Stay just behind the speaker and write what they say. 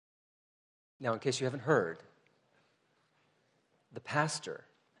Now, in case you haven't heard, the pastor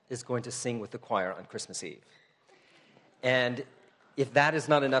is going to sing with the choir on Christmas Eve. And if that is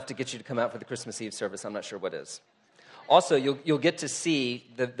not enough to get you to come out for the Christmas Eve service, I'm not sure what is. Also, you'll get to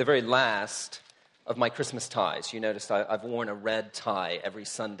see the very last of my Christmas ties. You noticed I've worn a red tie every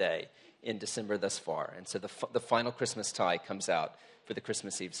Sunday in December thus far. And so the final Christmas tie comes out for the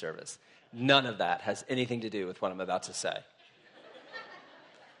Christmas Eve service. None of that has anything to do with what I'm about to say.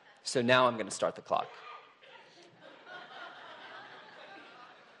 So now I'm going to start the clock.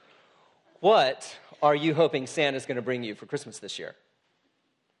 What are you hoping Santa's going to bring you for Christmas this year?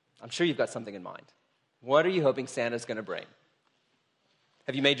 I'm sure you've got something in mind. What are you hoping Santa's going to bring?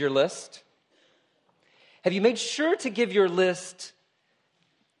 Have you made your list? Have you made sure to give your list,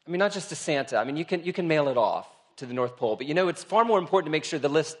 not just to Santa. You can mail it off to the North Pole. But it's far more important to make sure the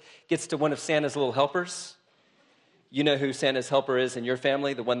list gets to one of Santa's little helpers. You know who Santa's helper is in your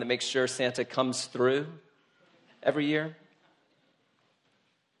family, the one that makes sure Santa comes through every year?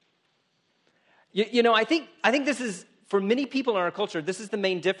 I think this is, for many people in our culture, this is the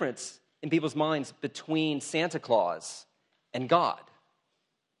main difference in people's minds between Santa Claus and God,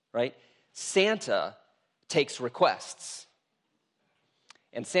 right? Santa takes requests,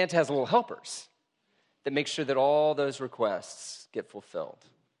 and Santa has little helpers that make sure that all those requests get fulfilled.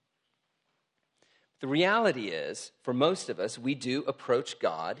 The reality is, for most of us, we do approach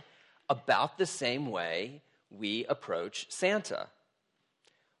God about the same way we approach Santa.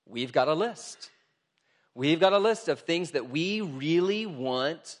 We've got a list. We've got a list of things that we really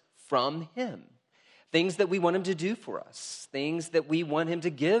want from him, things that we want him to do for us, things that we want him to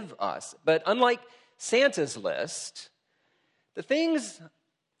give us. But unlike Santa's list, the things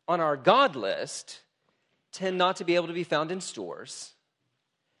on our God list tend not to be able to be found in stores,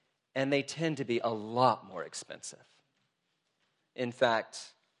 and they tend to be a lot more expensive. In fact,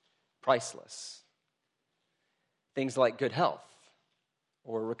 priceless. Things like good health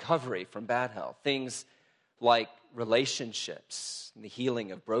or recovery from bad health. Things like relationships and the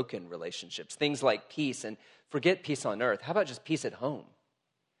healing of broken relationships. Things like peace, and forget peace on earth. How about just peace at home?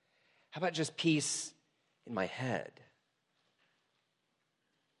 How about just peace in my head?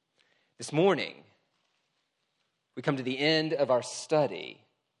 This morning, we come to the end of our study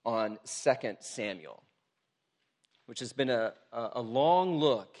on 2 Samuel, which has been a long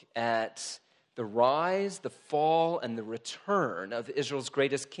look at the rise, the fall, and the return of Israel's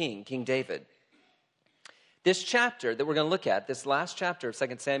greatest king, King David. This chapter that we're going to look at, this last chapter of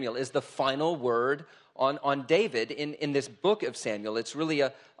 2 Samuel, is the final word on David in this book of Samuel. It's really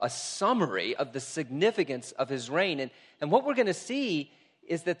a summary of the significance of his reign. And what we're going to see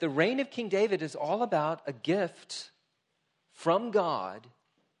is that the reign of King David is all about a gift from God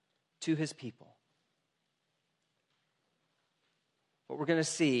to his people. What we're going to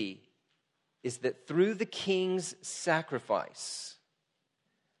see is that through the king's sacrifice,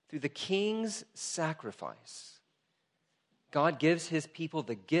 God gives his people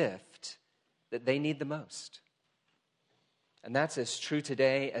the gift that they need the most. And that's as true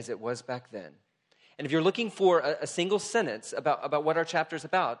today as it was back then. And if you're looking for a single sentence about what our chapter is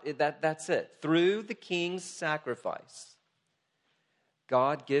about, that's it. Through the king's sacrifice,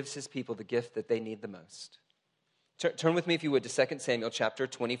 God gives his people the gift that they need the most. Turn with me, if you would, to 2 Samuel chapter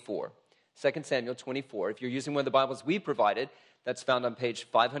 24. 2 Samuel 24. If you're using one of the Bibles we provided, that's found on page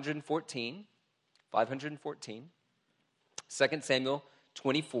 514. 514. 2 Samuel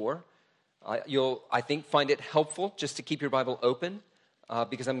 24. You'll, I think, find it helpful just to keep your Bible open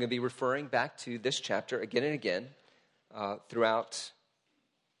because I'm going to be referring back to this chapter again and again throughout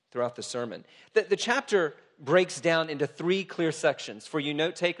the sermon. The chapter breaks down into three clear sections. For you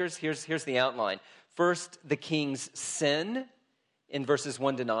note takers, here's the outline. First, the king's sin in verses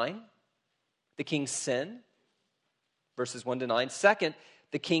 1 to 9. The king's sin, verses 1 to 9. Second,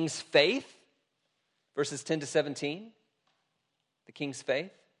 the king's faith, verses 10 to 17. The king's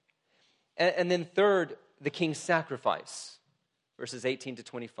faith. And then third, the king's sacrifice, verses 18 to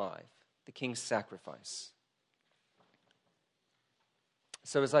 25. The king's sacrifice.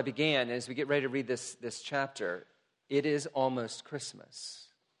 So as I began, as we get ready to read this chapter, it is almost Christmas.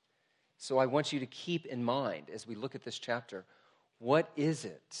 So I want you to keep in mind, as we look at this chapter, what is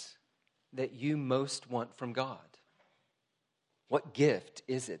it that you most want from God? What gift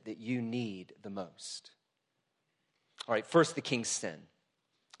is it that you need the most? All right, first, the king's sin.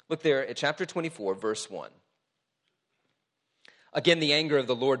 Look there at chapter 24, verse 1. Again, the anger of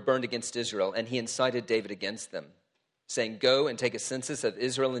the Lord burned against Israel, and he incited David against them, saying, "Go and take a census of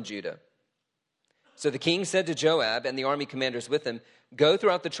Israel and Judah." So the king said to Joab and the army commanders with him, "Go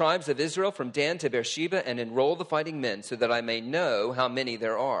throughout the tribes of Israel from Dan to Beersheba and enroll the fighting men so that I may know how many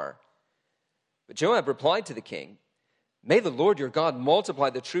there are." But Joab replied to the king, "May the Lord your God multiply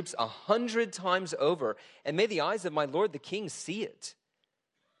the troops 100 times over, and may the eyes of my lord the king see it.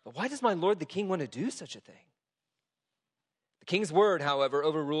 But why does my lord the king want to do such a thing?" The king's word, however,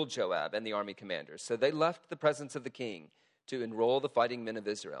 overruled Joab and the army commanders, so they left the presence of the king to enroll the fighting men of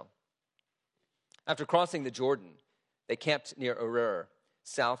Israel. After crossing the Jordan, they camped near Aroer,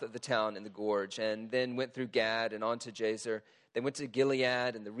 south of the town in the gorge, and then went through Gad and on to Jazer. They went to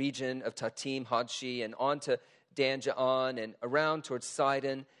Gilead and the region of Tatim Hodshi and on to Dan Jaan and around towards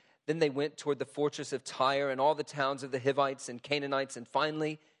Sidon. Then they went toward the fortress of Tyre and all the towns of the Hivites and Canaanites, and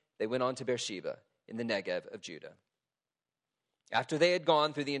finally they went on to Beersheba in the Negev of Judah. After they had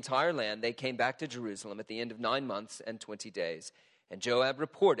gone through the entire land, they came back to Jerusalem at the end of 9 months and 20 days. And Joab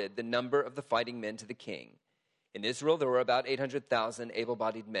reported the number of the fighting men to the king. In Israel, there were about 800,000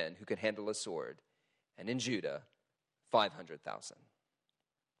 able-bodied men who could handle a sword, and in Judah, 500,000.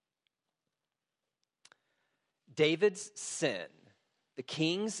 David's sin, the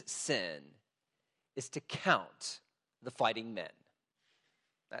king's sin, is to count the fighting men.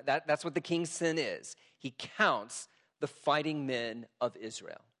 That's what the king's sin is. He counts the fighting men of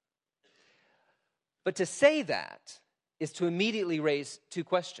Israel. But to say that is to immediately raise two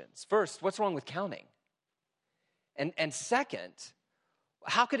questions. First, what's wrong with counting? And second,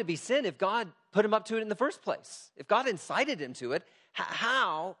 how could it be sin if God put him up to it in the first place? If God incited him to it,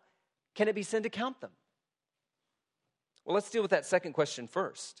 how can it be sin to count them? Well, let's deal with that second question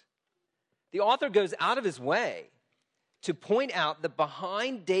first. The author goes out of his way to point out that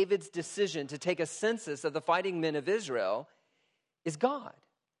behind David's decision to take a census of the fighting men of Israel is God.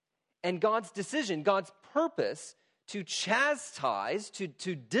 And God's decision, God's purpose to chastise,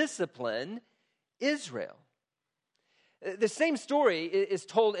 to discipline Israel. The same story is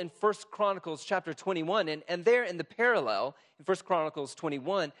told in 1 Chronicles chapter 21, and there in the parallel, in 1 Chronicles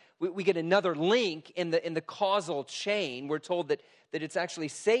 21, we get another link in the causal chain. We're told that it's actually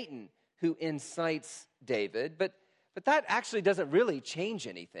Satan who incites David, but that actually doesn't really change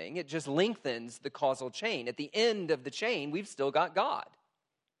anything. It just lengthens the causal chain. At the end of the chain, we've still got God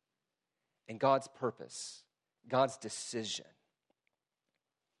and God's purpose, God's decision.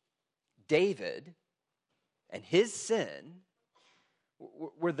 David and his sin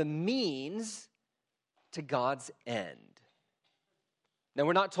were the means to God's end. Now,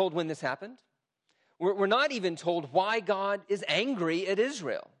 we're not told when this happened. We're not even told why God is angry at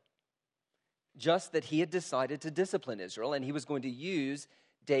Israel. Just that he had decided to discipline Israel, and he was going to use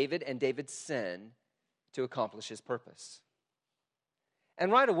David and David's sin to accomplish his purpose.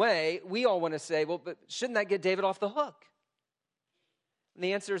 And right away, we all want to say, well, but shouldn't that get David off the hook? And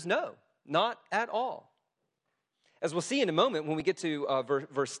the answer is no, not at all. As we'll see in a moment when we get to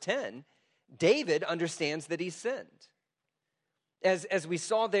verse 10, David understands that he's sinned. As we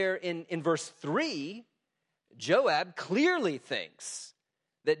saw there in verse 3, Joab clearly thinks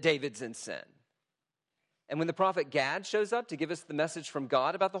that David's in sin. And when the prophet Gad shows up to give us the message from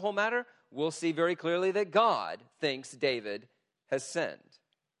God about the whole matter, we'll see very clearly that God thinks David has sinned.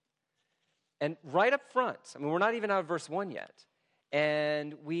 And right up front, I mean, we're not even out of verse 1 yet,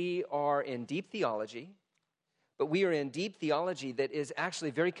 and we are in deep theology, but we are in deep theology that is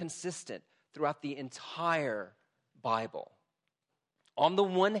actually very consistent throughout the entire Bible. On the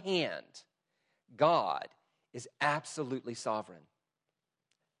one hand, God is absolutely sovereign.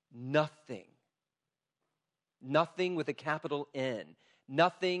 Nothing with a capital N,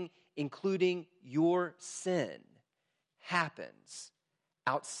 nothing including your sin, happens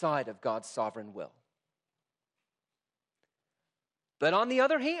outside of God's sovereign will. But on the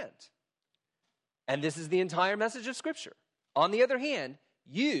other hand, and this is the entire message of Scripture, on the other hand,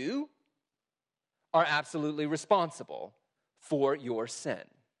 you are absolutely responsible for your sin.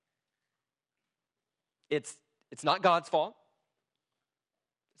 It's not God's fault.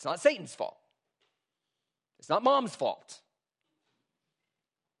 It's not Satan's fault. It's not mom's fault.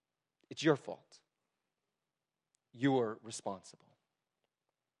 It's your fault. You're responsible.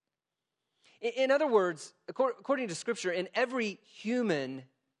 In other words, according to Scripture, in every human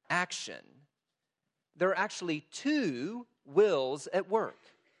action, there are actually two wills at work.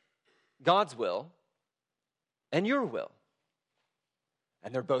 God's will and your will.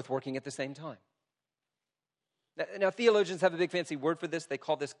 And they're both working at the same time. Now, theologians have a big fancy word for this. They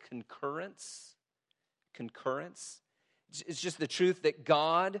call this concurrence. Concurrence. It's just the truth that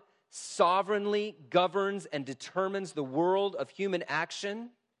God sovereignly governs and determines the world of human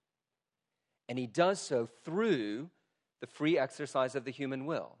action, and he does so through the free exercise of the human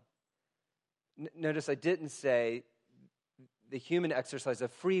will. Notice I didn't say the human exercise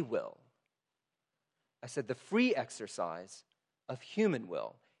of free will. I said the free exercise of human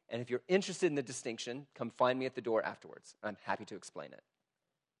will. And if you're interested in the distinction, come find me at the door afterwards. I'm happy to explain it.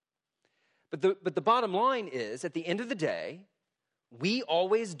 But the bottom line is, at the end of the day, we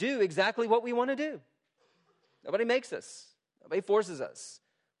always do exactly what we want to do. Nobody makes us. Nobody forces us.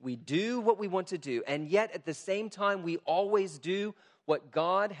 We do what we want to do. And yet, at the same time, we always do what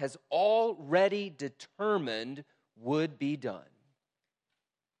God has already determined would be done.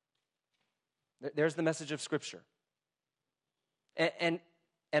 There's the message of Scripture. And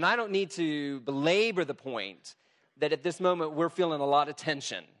I don't need to belabor the point that at this moment we're feeling a lot of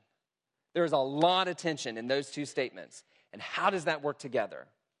tension. There's a lot of tension in those two statements. And how does that work together?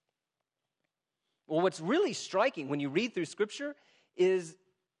 Well, what's really striking when you read through Scripture is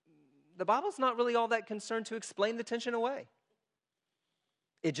the Bible's not really all that concerned to explain the tension away.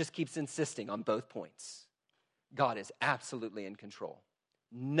 It just keeps insisting on both points. God is absolutely in control.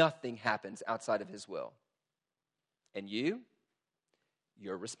 Nothing happens outside of his will. And you're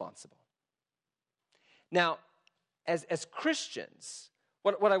responsible. Now, as Christians,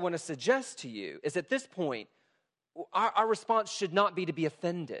 what I want to suggest to you is at this point, our response should not be to be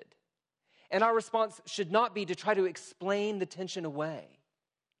offended. And our response should not be to try to explain the tension away.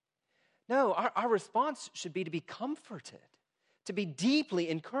 No, our response should be to be comforted, to be deeply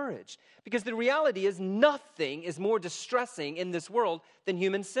encouraged. Because the reality is nothing is more distressing in this world than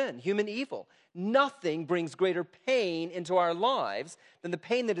human sin, human evil. Nothing brings greater pain into our lives than the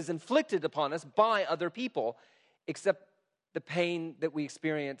pain that is inflicted upon us by other people, except the pain that we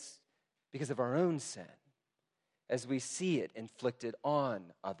experience because of our own sin, as we see it inflicted on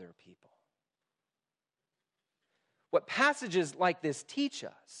other people. What passages like this teach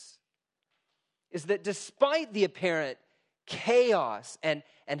us is that despite the apparent chaos and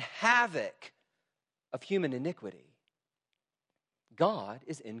havoc of human iniquity, God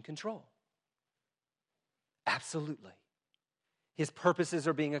is in control. Absolutely. His purposes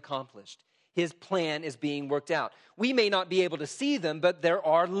are being accomplished. His plan is being worked out. We may not be able to see them, but there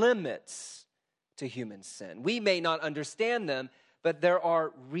are limits to human sin. We may not understand them, but there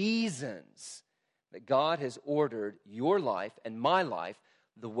are reasons that God has ordered your life and my life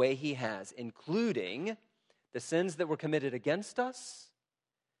the way he has, including the sins that were committed against us,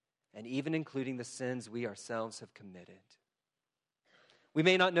 and even including the sins we ourselves have committed. We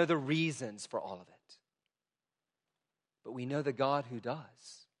may not know the reasons for all of it, but we know the God who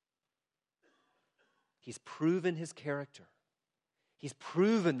does. He's proven his character. He's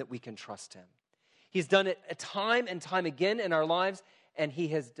proven that we can trust him. He's done it time and time again in our lives, and he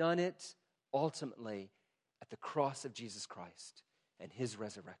has done it ultimately at the cross of Jesus Christ and his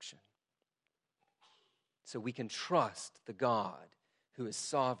resurrection. So we can trust the God who is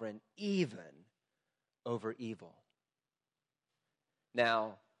sovereign even over evil.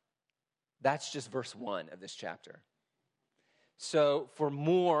 Now, that's just verse 1 of this chapter. So for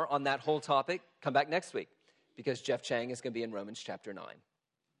more on that whole topic, come back next week, because Jeff Chang is going to be in Romans chapter 9.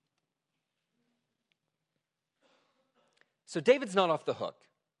 So David's not off the hook,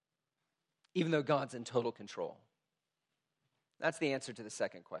 even though God's in total control. That's the answer to the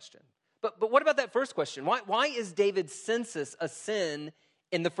second question. But what about that first question? Why is David's census a sin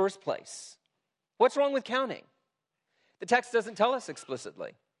in the first place? What's wrong with counting? The text doesn't tell us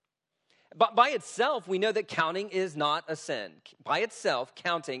explicitly. But by itself, we know that counting is not a sin. By itself,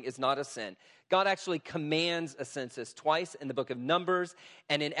 counting is not a sin. God actually commands a census twice in the book of Numbers,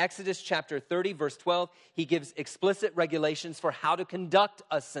 and in Exodus chapter 30, verse 12, he gives explicit regulations for how to conduct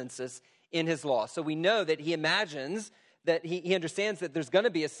a census in his law. So we know that he imagines that he understands that there's going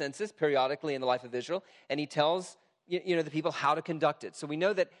to be a census periodically in the life of Israel, and he tells the people how to conduct it. So we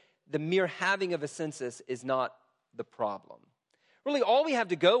know that the mere having of a census is not the problem. Really, all we have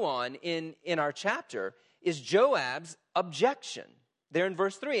to go on in our chapter is Joab's objection there in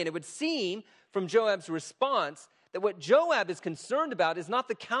verse 3. And it would seem from Joab's response that what Joab is concerned about is not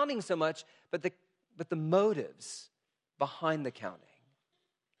the counting so much, but the motives behind the counting.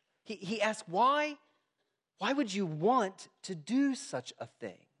 He asks, why would you want to do such a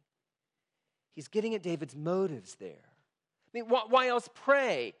thing? He's getting at David's motives there. I mean, why else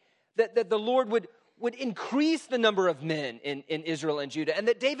pray that the Lord would increase the number of men in Israel and Judah, and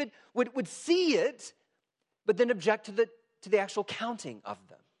that David would see it, but then object to the actual counting of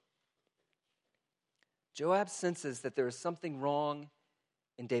them? Joab senses that there is something wrong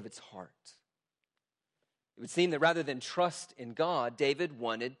in David's heart. It would seem that rather than trust in God, David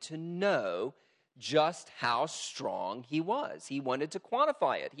wanted to know just how strong he was. He wanted to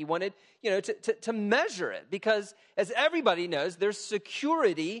quantify it. He wanted, to measure it, because as everybody knows, there's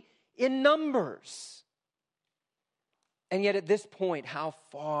security in numbers. And yet at this point, how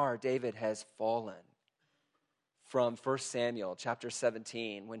far David has fallen from 1 Samuel chapter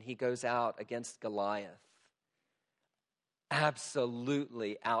 17 when he goes out against Goliath,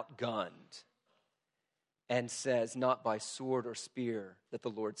 absolutely outgunned, and says, not by sword or spear that the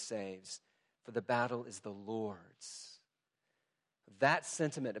Lord saves, for the battle is the Lord's. That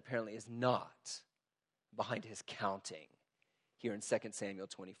sentiment apparently is not behind his counting here in 2 Samuel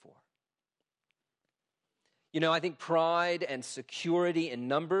 24. You know, I think pride and security in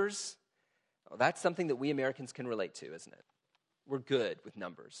numbers, that's something that we Americans can relate to, isn't it? We're good with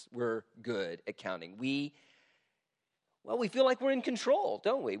numbers. We're good at counting. We feel like we're in control,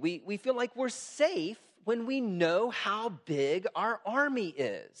 don't we? We feel like we're safe when we know how big our army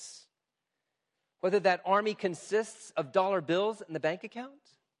is. Whether that army consists of dollar bills in the bank account,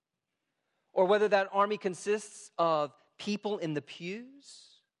 or whether that army consists of people in the pews,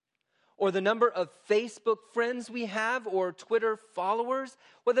 or the number of Facebook friends we have or Twitter followers,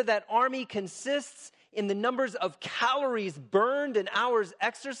 whether that army consists in the numbers of calories burned and hours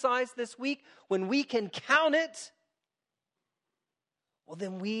exercised this week, when we can count it, well,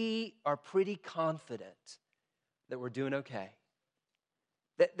 then we are pretty confident that we're doing okay.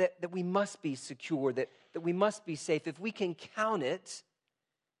 That we must be secure, that we must be safe. If we can count it,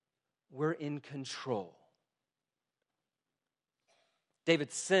 we're in control.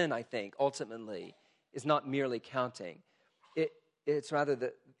 David's sin, I think, ultimately, is not merely counting. It's rather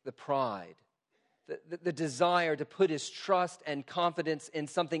the pride, the desire to put his trust and confidence in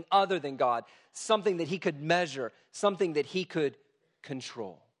something other than God, something that he could measure, something that he could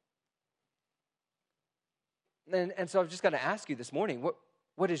control. And so I've just got to ask you this morning,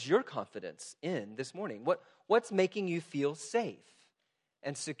 what is your confidence in this morning? What's making you feel safe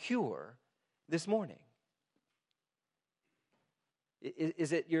and secure this morning?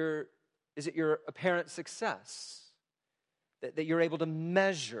 Is it your apparent success that you're able to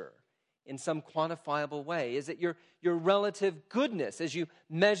measure in some quantifiable way? Is it your relative goodness as you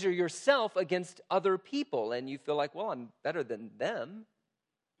measure yourself against other people and you feel like, well, I'm better than them?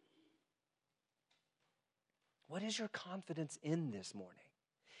 What is your confidence in this morning?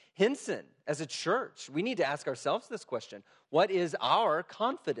 Hinson, as a church, we need to ask ourselves this question. What is our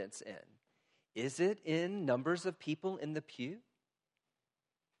confidence in? Is it in numbers of people in the pew?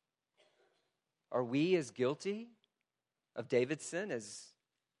 Are we as guilty of David's sin as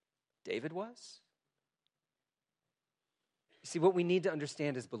David was? You see, what we need to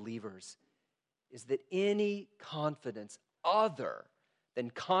understand as believers is that any confidence other than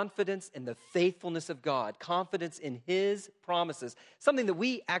confidence in the faithfulness of God, confidence in his promises, something that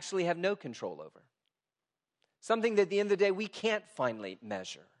we actually have no control over, something that at the end of the day we can't finally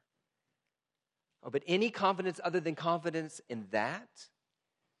measure. But any confidence other than confidence in that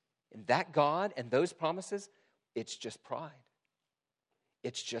God and those promises, it's just pride.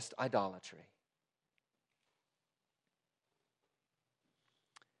 It's just idolatry.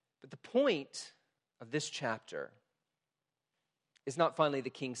 But the point of this chapter is not finally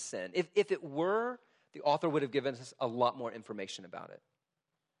the king's sin. If it were, the author would have given us a lot more information about it.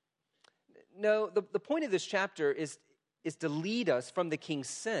 No, the point of this chapter is to lead us from the king's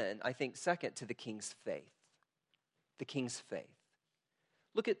sin, I think, second, to the king's faith. The king's faith.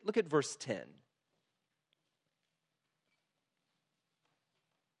 Look at verse 10.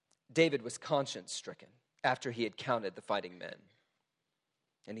 David was conscience-stricken after he had counted the fighting men.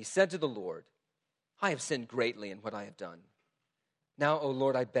 And he said to the Lord, I have sinned greatly in what I have done. Now, O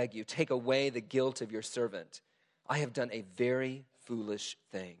Lord, I beg you, take away the guilt of your servant. I have done a very foolish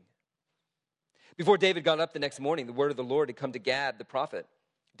thing. Before David got up the next morning, the word of the Lord had come to Gad, the prophet,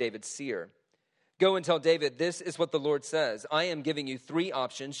 David's seer. Go and tell David, this is what the Lord says. I am giving you 3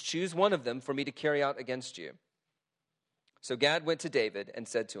 options. Choose one of them for me to carry out against you. So Gad went to David and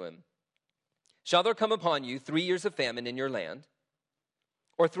said to him, shall there come upon you 3 years of famine in your land,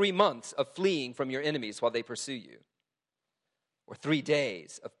 or 3 months of fleeing from your enemies while they pursue you, or 3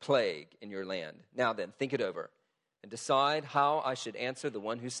 days of plague in your land? Now then, think it over and decide how I should answer the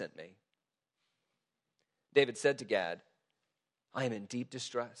one who sent me. David said to Gad, I am in deep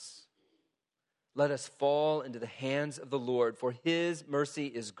distress. Let us fall into the hands of the Lord, for his mercy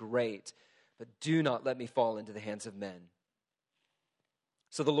is great, but do not let me fall into the hands of men.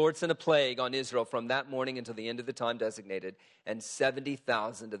 So the Lord sent a plague on Israel from that morning until the end of the time designated, and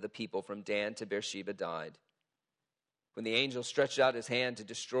 70,000 of the people from Dan to Beersheba died. When the angel stretched out his hand to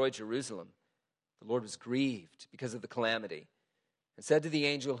destroy Jerusalem, the Lord was grieved because of the calamity and said to the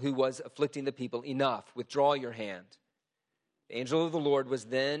angel who was afflicting the people, enough, withdraw your hand. The angel of the Lord was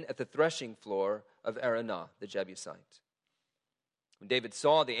then at the threshing floor of Araunah, the Jebusite. When David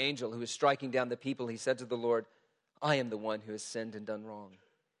saw the angel who was striking down the people, he said to the Lord, I am the one who has sinned and done wrong.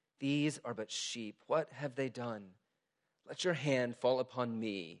 These are but sheep. What have they done? Let your hand fall upon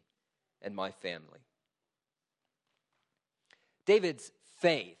me and my family. David's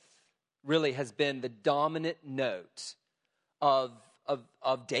faith really has been the dominant note of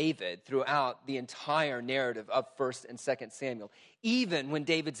David throughout the entire narrative of 1st and 2nd Samuel. Even when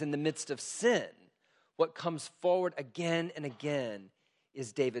David's in the midst of sin, what comes forward again and again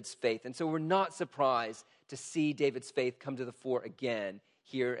is David's faith. And so we're not surprised to see David's faith come to the fore again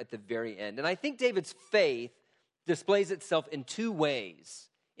here at the very end. And I think David's faith displays itself in two ways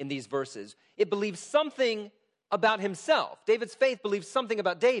in these verses. It believes something about himself. David's faith believes something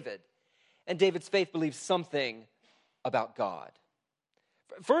about David, and David's faith believes something about God.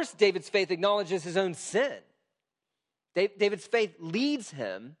 First, David's faith acknowledges his own sin. David's faith leads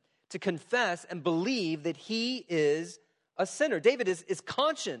him to confess and believe that he is a sinner. David is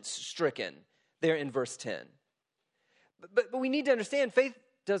conscience-stricken there in verse 10. But we need to understand faith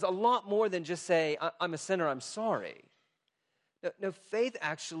does a lot more than just say, I'm a sinner, I'm sorry. No, faith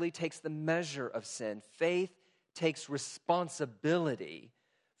actually takes the measure of sin. Faith takes responsibility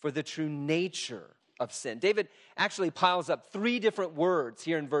for the true nature of sin. David actually piles up 3 different words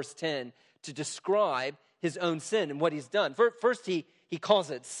here in verse 10 to describe his own sin and what he's done. First, he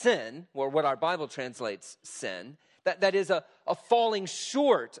calls it sin, or what our Bible translates sin. That is a falling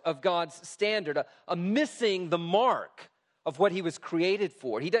short of God's standard, a missing the mark of what he was created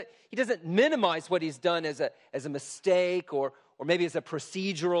for. He doesn't minimize what he's done as a mistake or maybe as a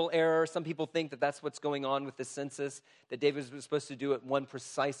procedural error. Some people think that that's what's going on with the census, that David was supposed to do it one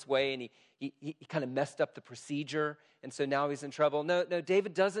precise way, and he kind of messed up the procedure, and so now he's in trouble. No,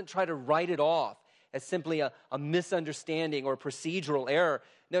 David doesn't try to write it off as simply a misunderstanding or procedural error.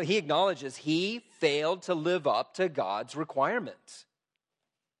 No, he acknowledges he failed to live up to God's requirement.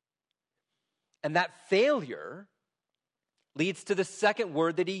 And that failure leads to the second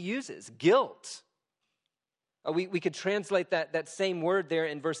word that he uses, guilt. We could translate that same word there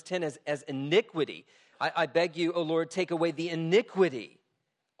in verse 10 as iniquity. I beg you, O Lord, take away the iniquity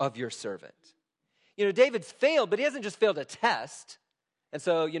of your servant. David's failed, but he hasn't just failed a test. And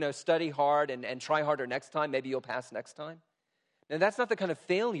so, study hard and try harder next time. Maybe you'll pass next time. Now, that's not the kind of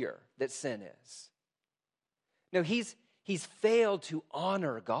failure that sin is. No, he's failed to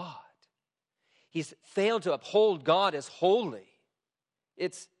honor God. He's failed to uphold God as holy.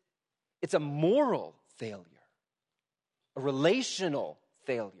 It's a moral failure, a relational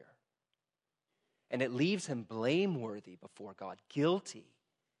failure. And it leaves him blameworthy before God, guilty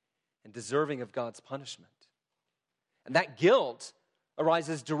and deserving of God's punishment. And that guilt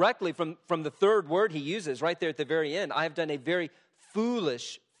arises directly from the third word he uses right there at the very end. I have done a very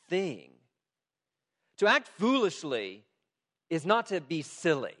foolish thing. To act foolishly is not to be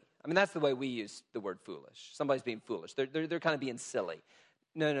silly. I mean, that's the way we use the word foolish. Somebody's being foolish. They're kind of being silly.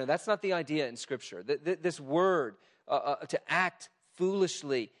 No, that's not the idea in Scripture. This word, to act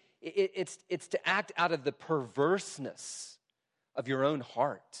foolishly, it's to act out of the perverseness of your own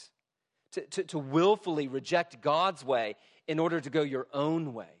heart, to willfully reject God's way in order to go your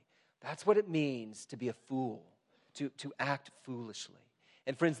own way. That's what it means to be a fool, to act foolishly.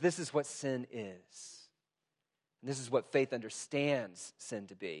 And friends, this is what sin is. And this is what faith understands sin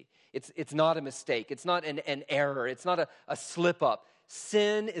to be. It's not a mistake. It's not an error. It's not a slip-up.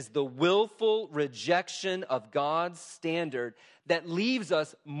 Sin is the willful rejection of God's standard that leaves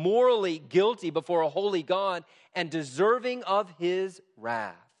us morally guilty before a holy God and deserving of his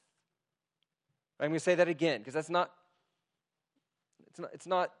wrath. I'm going to say that again because it's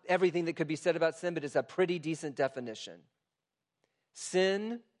not everything that could be said about sin, but it's a pretty decent definition.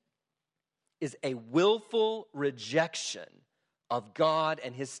 Sin is a willful rejection of God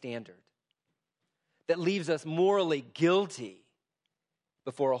and his standard that leaves us morally guilty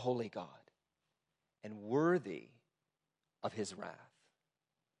before a holy God and worthy of his wrath.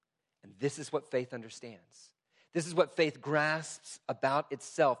 And this is what faith understands. This is what faith grasps about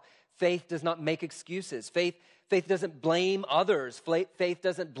itself. Faith does not make excuses. Faith doesn't blame others. Faith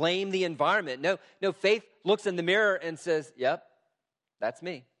doesn't blame the environment. No, faith looks in the mirror and says, yep, that's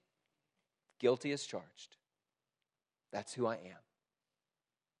me. Guilty as charged. That's who I am.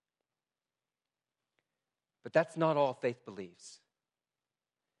 But that's not all faith believes.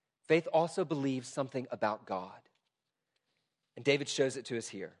 Faith also believes something about God. And David shows it to us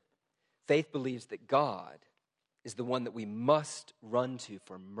here. Faith believes that God is the one that we must run to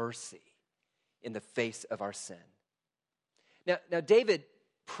for mercy in the face of our sin. Now David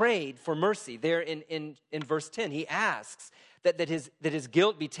prayed for mercy there in verse 10. He asks that his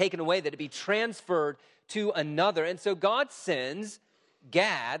guilt be taken away, that it be transferred to another. And so God sends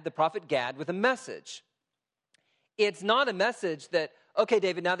Gad, the prophet Gad, with a message. It's not a message that, okay,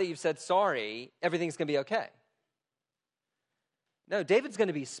 David, now that you've said sorry, everything's going to be okay. No, David's going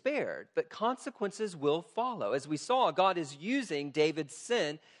to be spared, but consequences will follow. As we saw, God is using David's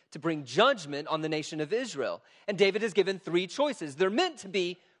sin to bring judgment on the nation of Israel. And David is given three choices. They're meant to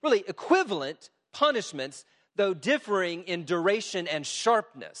be really equivalent punishments, though differing in duration and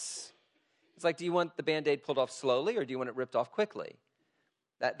sharpness. It's like, do you want the Band-Aid pulled off slowly or do you want it ripped off quickly?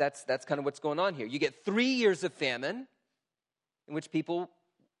 That's kind of what's going on here. You get 3 years of famine in which people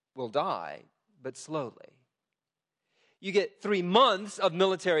will die, but slowly. You get 3 months of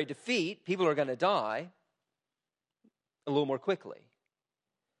military defeat. People are going to die a little more quickly.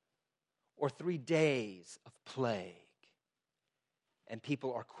 Or 3 days of plague. And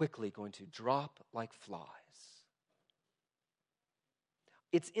people are quickly going to drop like flies.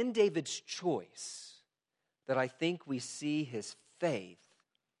 It's in David's choice that I think we see his faith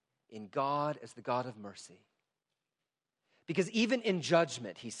in God as the God of mercy. Because even in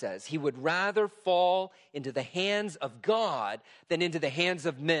judgment, he says, he would rather fall into the hands of God than into the hands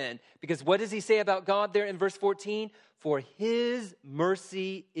of men. Because what does he say about God there in verse 14? For his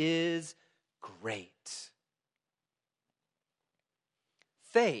mercy is great.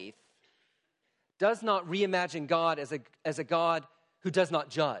 Faith does not reimagine God as a God who does not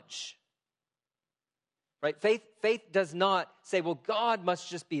judge. Right? Faith does not say, well, God must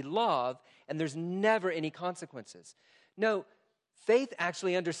just be love and there's never any consequences. No, faith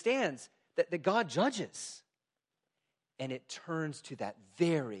actually understands that God judges. And it turns to that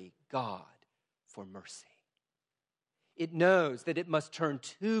very God for mercy. It knows that it must turn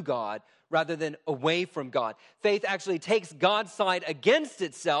to God rather than away from God. Faith actually takes God's side against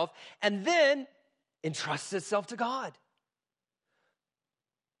itself and then entrusts itself to God.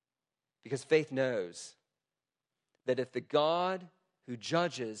 Because faith knows that if the God who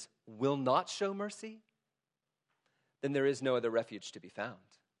judges will not show mercy, then there is no other refuge to be found.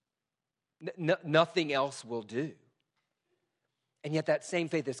 Nothing else will do. And yet that same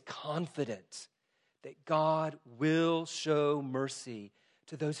faith is confident that God will show mercy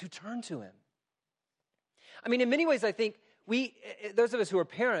to those who turn to him. I mean, in many ways, I think those of us who are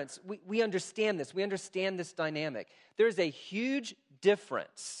parents, we understand this. We understand this dynamic. There's a huge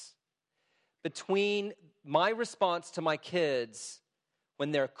difference between my response to my kids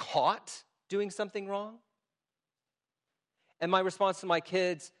when they're caught doing something wrong and my response to my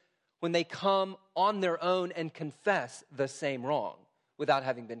kids when they come on their own and confess the same wrong without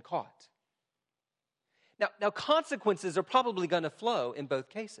having been caught. Now consequences are probably going to flow in both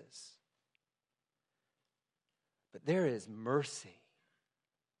cases. But there is mercy.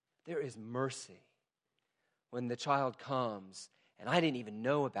 There is mercy when the child comes and I didn't even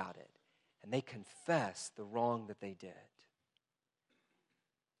know about it and they confess the wrong that they did.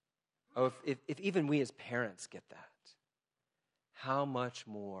 Oh, if even we as parents get that, how much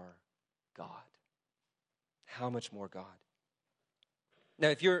more God? How much more God? Now,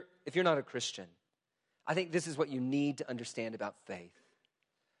 if you're not a Christian, I think this is what you need to understand about faith.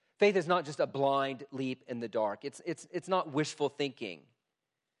 Faith is not just a blind leap in the dark. It's not wishful thinking.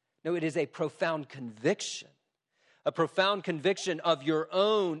 No, it is a profound conviction of your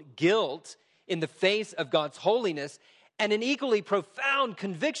own guilt in the face of God's holiness, and an equally profound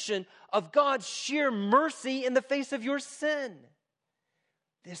conviction of God's sheer mercy in the face of your sin.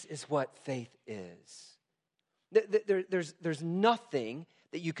 This is what faith is. There's nothing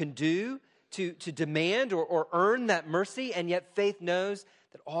that you can do to demand or earn that mercy, and yet faith knows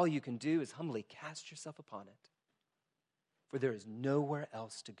that all you can do is humbly cast yourself upon it. For there is nowhere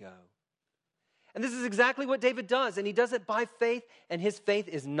else to go. And this is exactly what David does, and he does it by faith, and his faith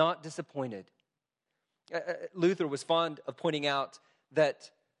is not disappointed. Luther was fond of pointing out that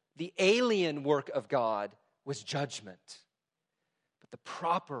the alien work of God was judgment, but the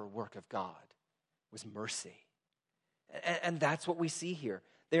proper work of God was mercy. And that's what we see here.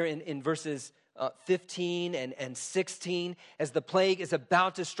 There in verses 15 and 16, as the plague is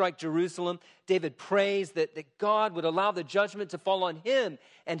about to strike Jerusalem, David prays that God would allow the judgment to fall on him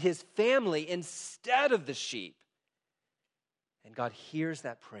and his family instead of the sheep. And God hears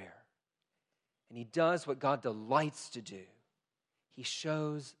that prayer. And he does what God delights to do. He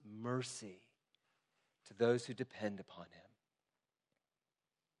shows mercy to those who depend upon him.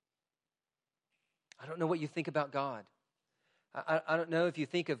 I don't know what you think about God. I don't know if you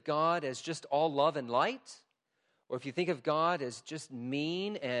think of God as just all love and light, or if you think of God as just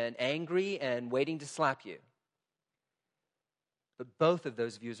mean and angry and waiting to slap you. But both of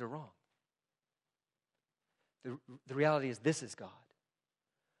those views are wrong. The reality is this is God,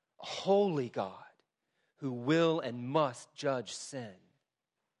 a holy God who will and must judge sin,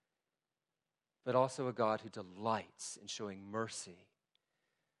 but also a God who delights in showing mercy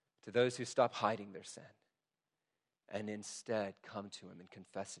to those who stop hiding their sin and instead come to him and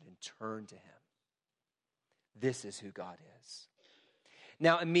confess it and turn to him. This is who God is.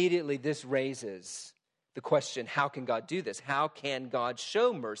 Now, immediately this raises the question, how can God do this? How can God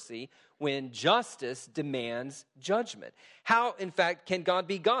show mercy when justice demands judgment? How, in fact, can God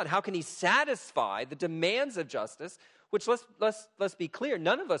be God? How can he satisfy the demands of justice, which, let's be clear,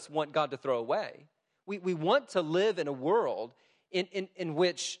 none of us want God to throw away. We want to live in a world in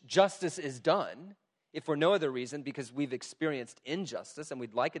which justice is done, if for no other reason, because we've experienced injustice and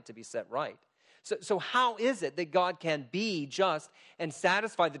we'd like it to be set right. So how is it that God can be just and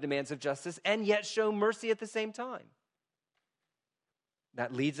satisfy the demands of justice and yet show mercy at the same time?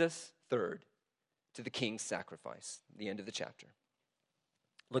 That leads us, third, to the king's sacrifice, the end of the chapter.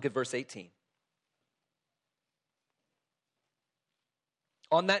 Look at verse 18.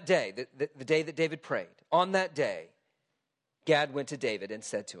 On that day, the day that David prayed, on that day, Gad went to David and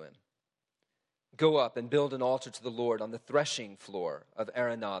said to him, "Go up and build an altar to the Lord on the threshing floor of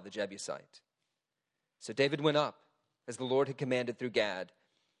Araunah the Jebusite." So David went up, as the Lord had commanded through Gad.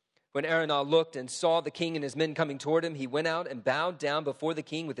 When Araunah looked and saw the king and his men coming toward him, he went out and bowed down before the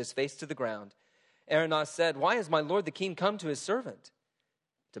king with his face to the ground. Araunah said, "Why has my lord the king come to his servant?"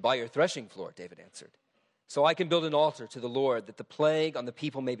 "To buy your threshing floor," David answered, "so I can build an altar to the Lord, that the plague on the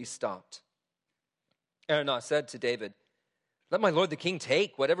people may be stopped." Araunah said to David, "Let my lord the king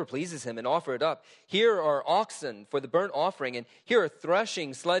take whatever pleases him and offer it up. Here are oxen for the burnt offering, and here are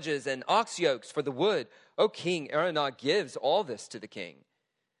threshing sledges and ox yokes for the wood. O king, Araunah gives all this to the king."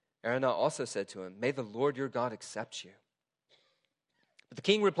 Araunah also said to him, "May the Lord your God accept you." But the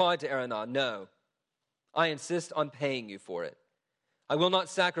king replied to Araunah, "No, I insist on paying you for it. I will not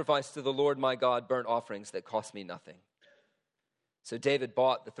sacrifice to the Lord my God burnt offerings that cost me nothing." So David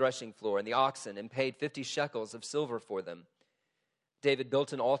bought the threshing floor and the oxen and paid 50 shekels of silver for them. David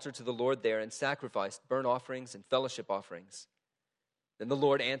built an altar to the Lord there and sacrificed burnt offerings and fellowship offerings. Then the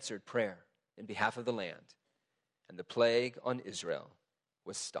Lord answered prayer in behalf of the land, and the plague on Israel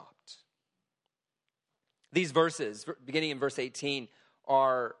was stopped. These verses, beginning in verse 18,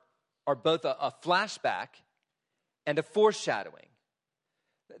 are both a flashback and a foreshadowing.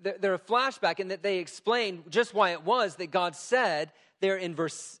 They're a flashback in that they explain just why it was that God said there in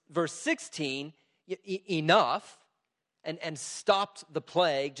verse 16, enough, and stopped the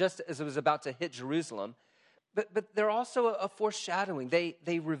plague just as it was about to hit Jerusalem. But they're also a foreshadowing.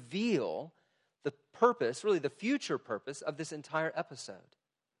 They reveal the purpose, really the future purpose of this entire episode.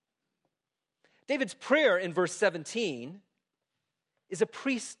 David's prayer in verse 17 is a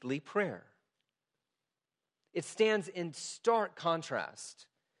priestly prayer. It stands in stark contrast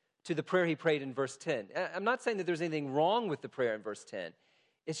to the prayer he prayed in verse 10. I'm not saying that there's anything wrong with the prayer in verse 10.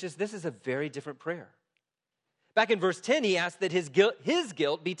 It's just this is a very different prayer. Back in verse 10, he asked that his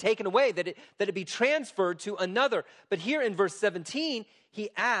guilt be taken away, that it be transferred to another. But here in verse 17, he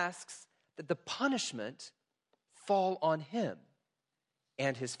asks that the punishment fall on him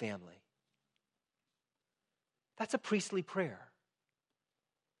and his family. That's a priestly prayer.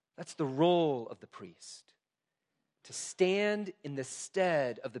 That's the role of the priest, to stand in the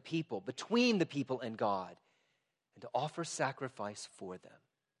stead of the people, between the people and God, and to offer sacrifice for them.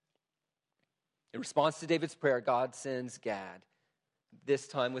 In response to David's prayer, God sends Gad, this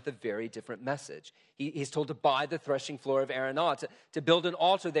time with a very different message. He's told to buy the threshing floor of Araunah, to build an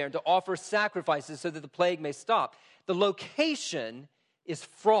altar there and to offer sacrifices so that the plague may stop. The location is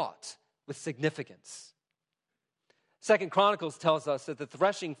fraught with significance. 2 Chronicles tells us that the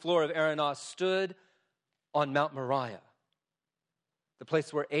threshing floor of Araunah stood on Mount Moriah, the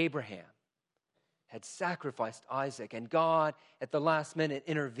place where Abraham had sacrificed Isaac, and God at the last minute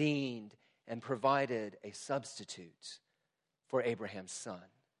intervened and provided a substitute for Abraham's son.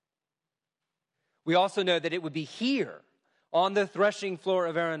 We also know that it would be here, on the threshing floor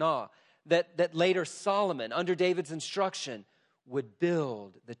of Araunah, that later Solomon, under David's instruction, would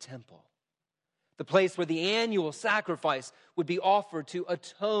build the temple. The place where the annual sacrifice would be offered to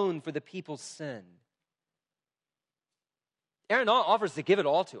atone for the people's sin. Araunah offers to give it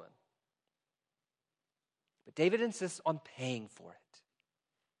all to him. But David insists on paying for it.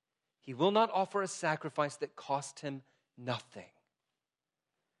 He will not offer a sacrifice that cost him nothing.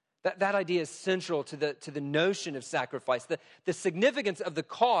 That idea is central to the notion of sacrifice. The significance of the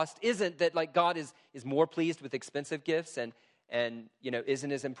cost isn't that like God is more pleased with expensive gifts and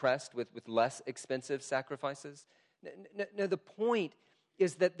isn't as impressed with less expensive sacrifices. No, the point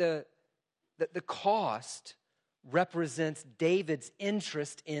is that the cost represents David's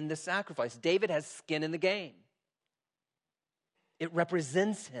interest in the sacrifice. David has skin in the game. It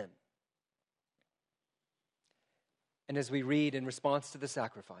represents him. And as we read in response to the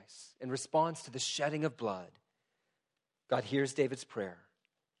sacrifice, in response to the shedding of blood, God hears David's prayer,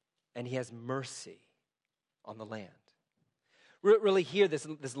 and he has mercy on the land. Really here,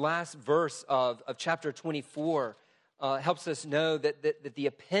 this last verse of chapter 24 helps us know that the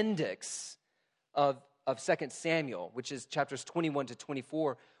appendix of 2 Samuel, which is chapters 21 to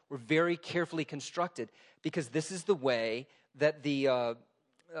 24, were very carefully constructed, because this is the way that the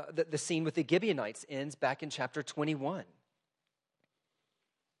scene with the Gibeonites ends back in chapter 21.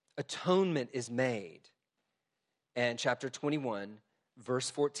 Atonement is made. And chapter 21, verse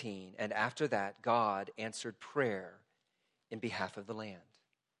 14, and after that, God answered prayer in behalf of the land.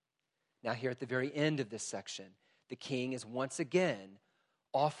 Now here at the very end of this section, the king is once again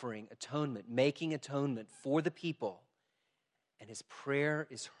offering atonement, making atonement for the people, and his prayer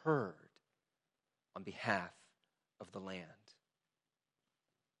is heard on behalf of the land.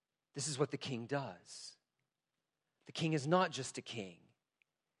 This is what the king does. The king is not just a king.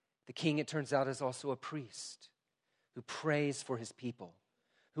 The king, it turns out, is also a priest who prays for his people,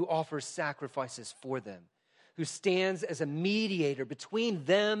 who offers sacrifices for them, who stands as a mediator between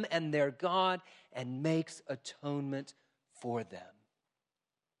them and their God and makes atonement for them.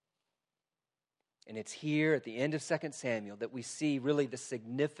 And it's here at the end of 2 Samuel that we see really the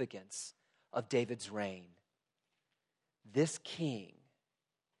significance of David's reign. This king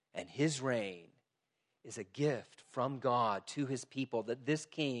and his reign is a gift from God to his people, that this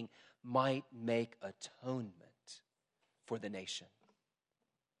king might make atonement for the nation.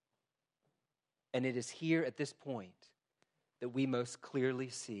 And it is here at this point that we most clearly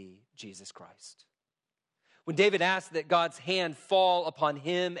see Jesus Christ. When David asked that God's hand fall upon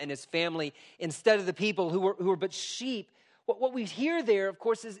him and his family instead of the people who were but sheep, what we hear there, of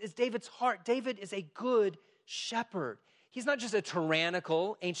course, is David's heart. David is a good shepherd. He's not just a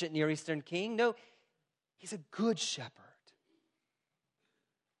tyrannical ancient Near Eastern king. No, he's a good shepherd.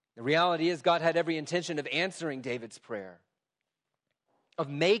 The reality is God had every intention of answering David's prayer, of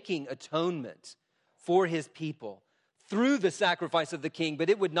making atonement for his people through the sacrifice of the king, but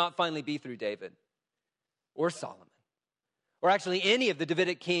it would not finally be through David or Solomon, or actually any of the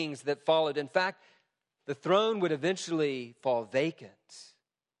Davidic kings that followed. In fact, the throne would eventually fall vacant,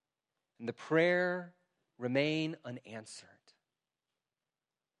 and the prayer remain unanswered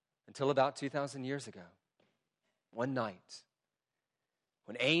until about 2,000 years ago, one night,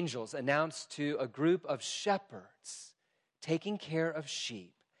 when angels announced to a group of shepherds taking care of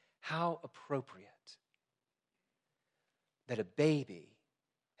sheep, how appropriate that a baby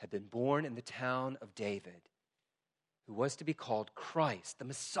had been born in the town of David, who was to be called Christ, the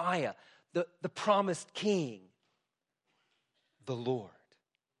Messiah, the promised King, the Lord.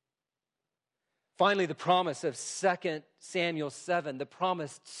 Finally, the promise of 2 Samuel 7, the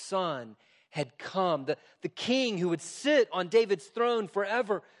promised Son, had come, the King who would sit on David's throne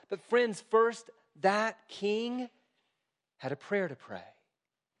forever. But friends, first, that King had a prayer to pray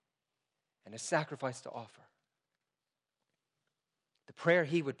and a sacrifice to offer. The prayer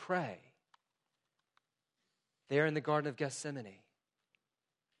he would pray there in the Garden of Gethsemane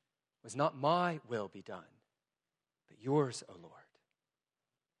was, not my will be done, but yours, O Lord.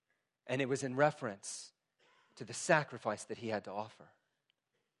 And it was in reference to the sacrifice that he had to offer.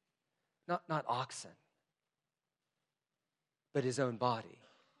 Not oxen, but his own body,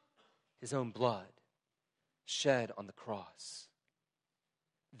 his own blood shed on the cross.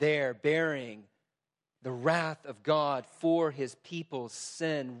 There, bearing the wrath of God for his people's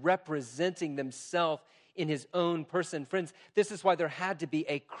sin, representing himself in his own person. Friends, this is why there had to be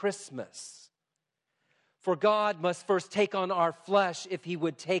a Christmas. For God must first take on our flesh if he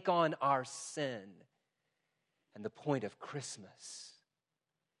would take on our sin. And the point of Christmas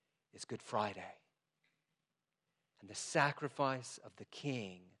is Good Friday and the sacrifice of the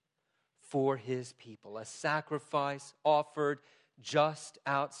King for his people, a sacrifice offered just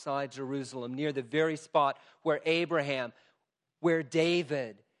outside Jerusalem, near the very spot where Abraham, where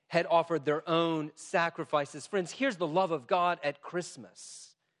David had offered their own sacrifices. Friends, here's the love of God at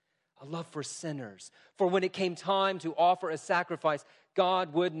Christmas, a love for sinners. For when it came time to offer a sacrifice,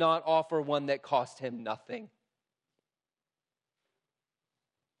 God would not offer one that cost him nothing.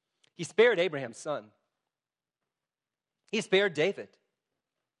 He spared Abraham's son. He spared David.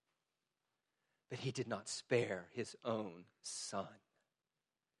 But he did not spare his own son.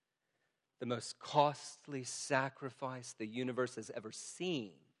 The most costly sacrifice the universe has ever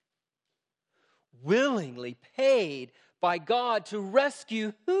seen. Willingly paid by God to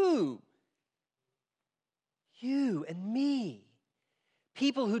rescue who? You and me.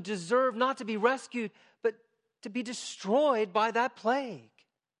 People who deserve not to be rescued, but to be destroyed by that plague.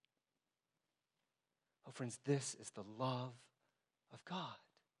 Oh, friends, this is the love of God.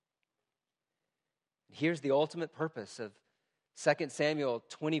 And here's the ultimate purpose 2 Samuel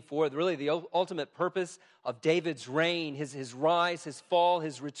 24, really the ultimate purpose of David's reign, his rise, his fall,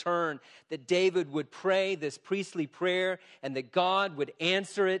 his return, that David would pray this priestly prayer and that God would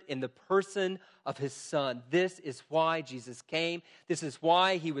answer it in the person of his son. This is why Jesus came. This is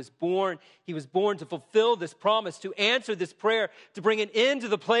why he was born. He was born to fulfill this promise, to answer this prayer, to bring an end to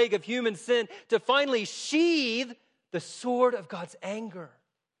the plague of human sin, to finally sheathe the sword of God's anger.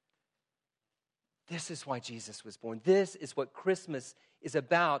 This is why Jesus was born. This is what Christmas is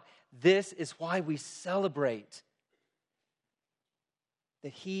about. This is why we celebrate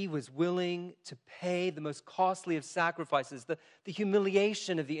that he was willing to pay the most costly of sacrifices, the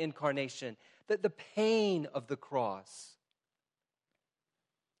humiliation of the incarnation, the pain of the cross,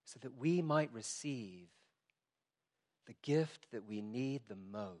 so that we might receive the gift that we need the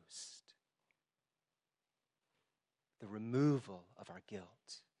most, the removal of our guilt.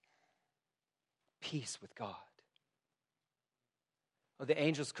 Peace with God. Oh, the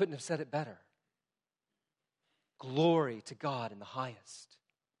angels couldn't have said it better. Glory to God in the highest.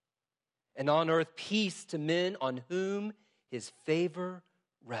 And on earth, peace to men on whom his favor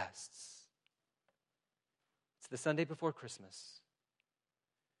rests. It's the Sunday before Christmas.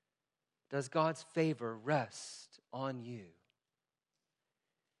 Does God's favor rest on you?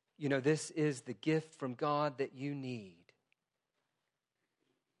 You know, this is the gift from God that you need.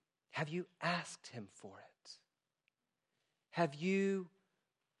 Have you asked him for it? Have you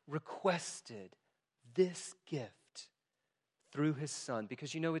requested this gift through his son?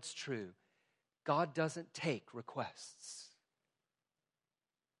 Because you know it's true. God doesn't take requests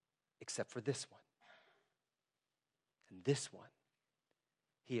except for this one. And this one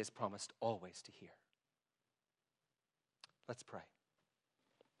he has promised always to hear. Let's pray.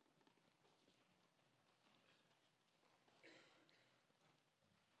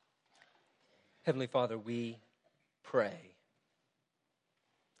 Heavenly Father, we pray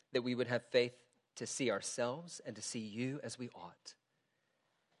that we would have faith to see ourselves and to see you as we ought.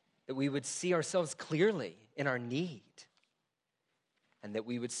 That we would see ourselves clearly in our need, and that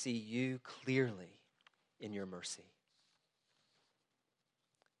we would see you clearly in your mercy.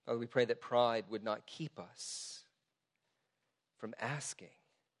 Father, we pray that pride would not keep us from asking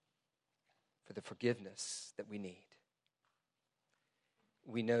for the forgiveness that we need.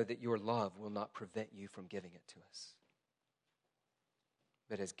 We know that your love will not prevent you from giving it to us,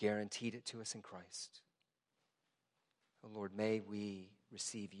 but has guaranteed it to us in Christ. Oh Lord, may we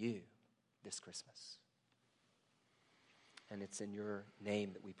receive you this Christmas. And it's in your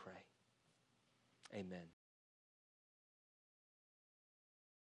name that we pray. Amen.